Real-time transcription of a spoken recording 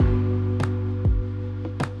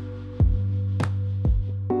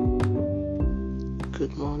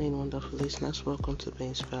wonderful listeners. Welcome to Be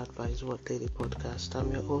Inspired by His Word Daily Podcast.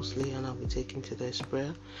 I'm your host, Lee, and I'll be taking today's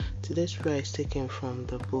prayer. Today's prayer is taken from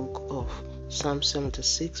the book of Psalm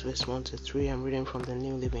 76, verse 1 to 3. I'm reading from the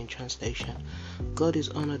New Living Translation. God is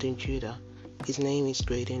honored in Judah. His name is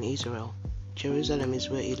great in Israel. Jerusalem is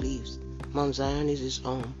where he lives. Mount Zion is his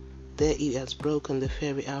home. There he has broken the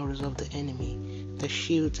fiery arrows of the enemy, the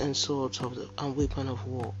shields and swords and weapon of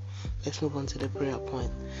war. Let's move on to the prayer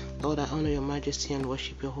point. Lord, I honor your majesty and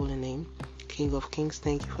worship your holy name. King of kings,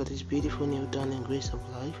 thank you for this beautiful new dawn and grace of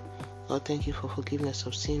life. Lord, thank you for forgiveness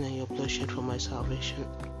of sin and your blood shed for my salvation.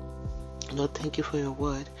 Lord, thank you for your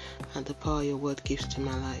word and the power your word gives to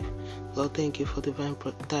my life. Lord, thank you for divine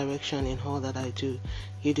direction in all that I do.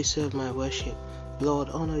 You deserve my worship. Lord,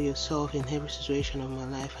 honor yourself in every situation of my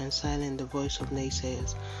life and silence the voice of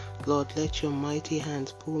naysayers. Lord, let your mighty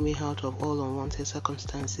hands pull me out of all unwanted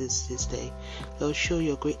circumstances this day. Lord, show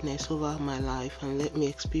your greatness over my life and let me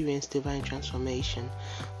experience divine transformation.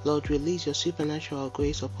 Lord, release your supernatural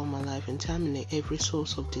grace upon my life and terminate every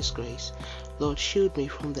source of disgrace. Lord, shield me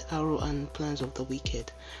from the arrow and plans of the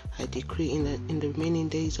wicked. I decree in the remaining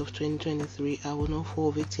days of 2023, I will not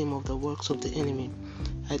fall victim of the works of the enemy.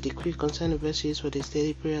 I decree concerning verses for this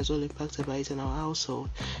daily prayers all impacted by it in our household.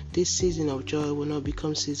 This season of joy will not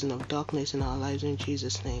become season of darkness in our lives in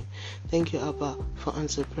Jesus' name. Thank you, Abba, for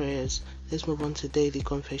answered prayers. Let's move on to daily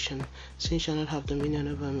confession. Sin shall not have dominion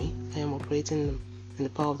over me. I am operating in the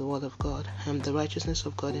power of the word of God. I am the righteousness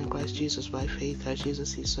of God in Christ Jesus by faith, as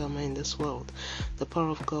Jesus is so am I in this world. The power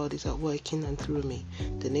of God is at work in and through me.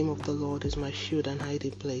 The name of the Lord is my shield and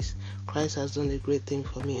hiding place. Christ has done a great thing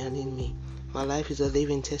for me and in me. My life is a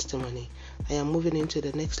living testimony. I am moving into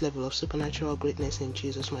the next level of supernatural greatness in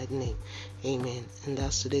Jesus' mighty name. Amen. And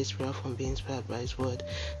that's today's prayer from Being Inspired by His Word.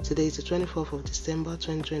 Today is the 24th of December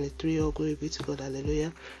 2023. All glory be to God.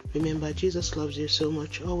 Hallelujah. Remember, Jesus loves you so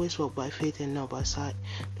much. Always walk by faith and not by sight.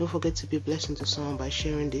 Don't forget to be a blessing to someone by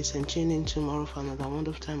sharing this and tune in tomorrow for another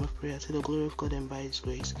wonderful time of prayer to the glory of God and by His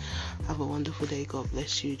grace. Have a wonderful day. God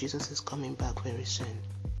bless you. Jesus is coming back very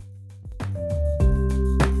soon.